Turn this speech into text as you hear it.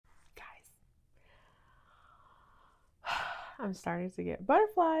I'm starting to get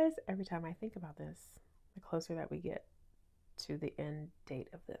butterflies every time I think about this, the closer that we get to the end date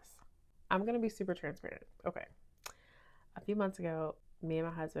of this. I'm going to be super transparent. Okay. A few months ago, me and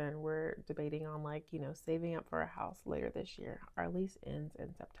my husband were debating on, saving up for a house later this year. Our lease ends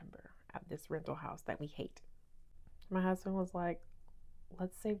in September at this rental house that we hate. My husband was like,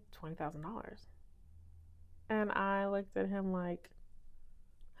 let's save $20,000. And I looked at him like,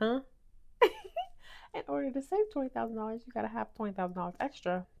 huh? In order to save $20,000, you got to have $20,000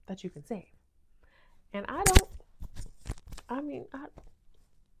 extra that you can save. And I don't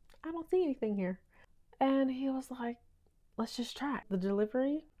see anything here. And he was like, let's just try. The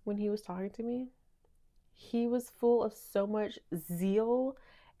delivery, when he was talking to me, he was full of so much zeal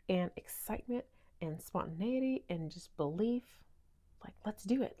and excitement and spontaneity and just belief. Like, let's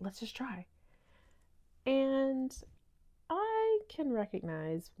do it. Let's just try. And I can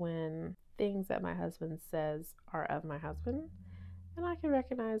recognize when things that my husband says are of my husband, and I can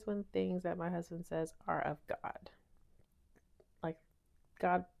recognize when things that my husband says are of God. Like,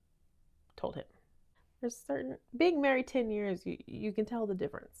 God told him. There's certain, being married 10 years, you can tell the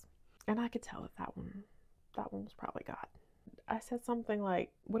difference. And I could tell that one was probably God. I said something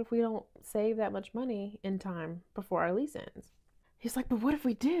like, what if we don't save that much money in time before our lease ends? He's like, but what if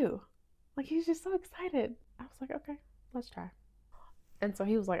we do? Like, he's just so excited. I was like, okay, let's try. And so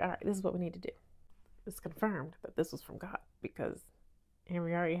he was like, all right, this is what we need to do. It's confirmed that this was from God because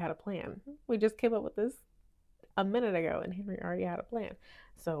Henry already had a plan. We just came up with this a minute ago and Henry already had a plan.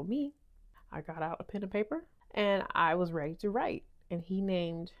 So I got out a pen and paper and I was ready to write. And he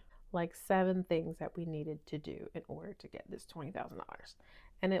named like 7 things that we needed to do in order to get this $20,000.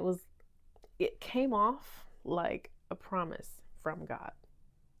 And it came off like a promise from God.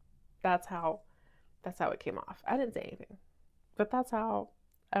 That's how it came off. I didn't say anything, but that's how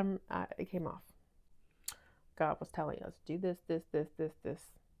it came off. God was telling us, do this,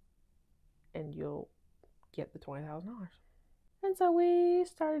 and you'll get the $20,000. And so we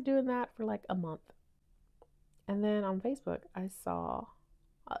started doing that for like a month. And then on Facebook, I saw,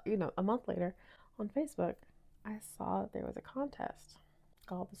 a month later on Facebook, I saw that there was a contest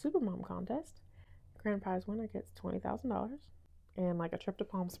called the Supermom Contest. Grand prize winner gets $20,000 and like a trip to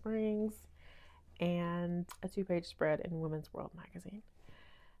Palm Springs and a 2-page spread in Women's World magazine.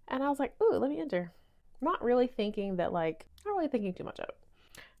 And I was like, ooh, let me enter. Not really thinking too much of it.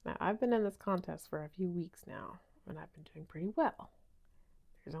 Now, I've been in this contest for a few weeks now, and I've been doing pretty well.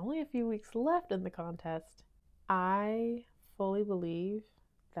 There's only a few weeks left in the contest. I fully believe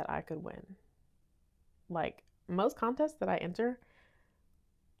that I could win. Like, most contests that I enter,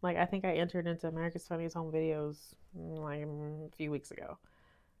 like, I think I entered into America's Funniest Home Videos like a few weeks ago.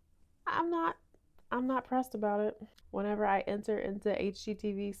 I'm not pressed about it. Whenever I enter into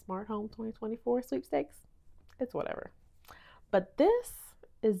HGTV Smart Home 2024 sweepstakes, it's whatever. But this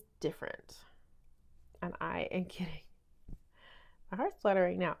is different. And I am kidding. My heart's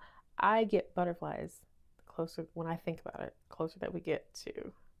fluttering now. I get butterflies closer when I think about it, closer that we get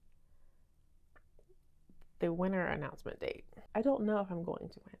to the winner announcement date. I don't know if I'm going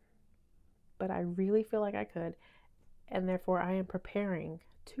to win, but I really feel like I could, and therefore I am preparing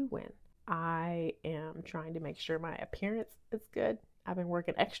to win. I am trying to make sure my appearance is good. I've been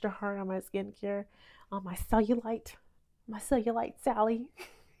working extra hard on my skincare, on my cellulite Sally.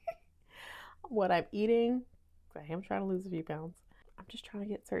 What I'm eating, I am trying to lose a few pounds. I'm just trying to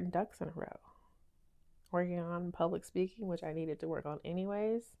get certain ducks in a row. Working on public speaking, which I needed to work on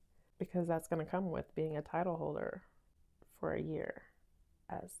anyways, because that's going to come with being a title holder for a year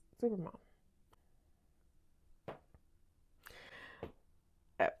as Supermom.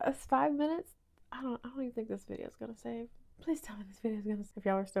 It's 5 minutes. I don't even think this video is gonna save. Please tell me this video is gonna save. If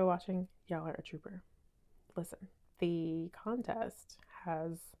y'all are still watching, y'all are a trooper. Listen, the contest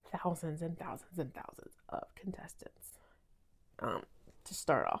has thousands and thousands and thousands of contestants to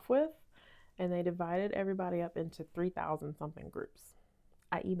start off with, and they divided everybody up into 3,000 something groups.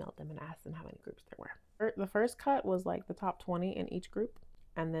 I emailed them and asked them how many groups there were. The first cut was like the top 20 in each group,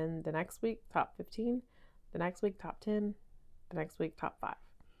 and then the next week top 15, the next week top 10, the next week top 5.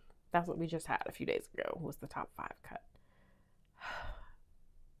 That's what we just had a few days ago, was the top 5 cut.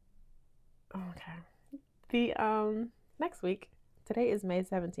 Okay. The next week, today is May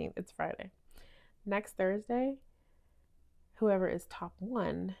 17th, it's Friday. Next Thursday, whoever is top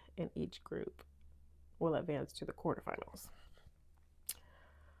 1 in each group will advance to the quarterfinals.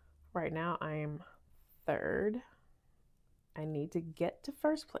 Right now, I'm 3rd. I need to get to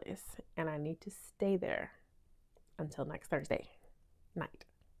 1st place, and I need to stay there until next Thursday night.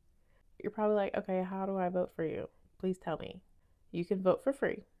 You're probably like, okay, how do I vote for you? Please tell me. You can vote for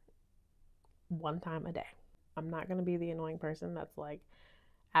free 1 time a day. I'm not going to be the annoying person that's like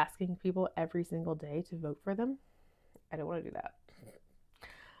asking people every single day to vote for them. I don't want to do that.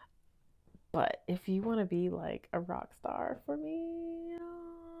 But if you want to be like a rock star for me,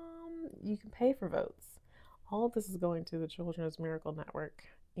 you can pay for votes. All of this is going to the Children's Miracle Network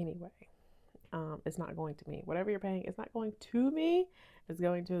anyway. It's not going to me. Whatever you're paying, it's not going to me. It's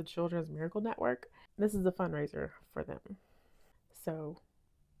going to the Children's Miracle Network. This is a fundraiser for them. So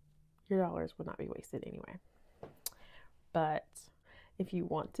your dollars would not be wasted anyway. But if you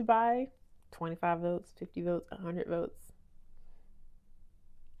want to buy 25 votes, 50 votes, 100 votes,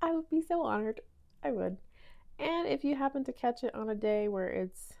 I would be so honored. I would. And if you happen to catch it on a day where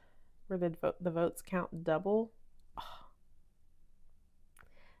the votes count double,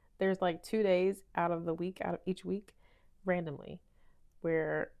 there's like 2 days out of each week, randomly,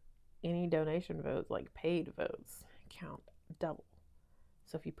 where any donation votes, like paid votes, count double.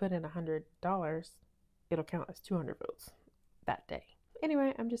 So if you put in $100, it'll count as 200 votes that day.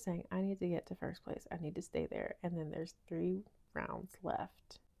 Anyway, I'm just saying, I need to get to first place. I need to stay there. And then there's 3 rounds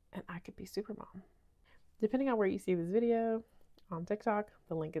left. And I could be Supermom. Depending on where you see this video, on TikTok,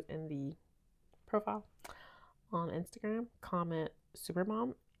 the link is in the profile. On Instagram, comment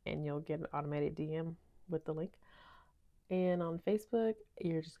Supermom and you'll get an automated DM with the link. And on Facebook,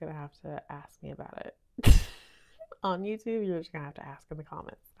 you're just gonna have to ask me about it. On YouTube, you're just gonna have to ask in the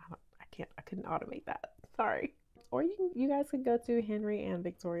comments. I couldn't automate that. Sorry. Or you guys can go to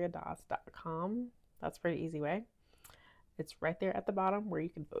henryandvictoriadoss.com. That's a pretty easy way. It's right there at the bottom where you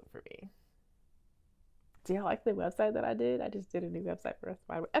can vote for me. Do y'all like the website that I did? I just did a new website for us.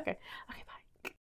 Okay, bye.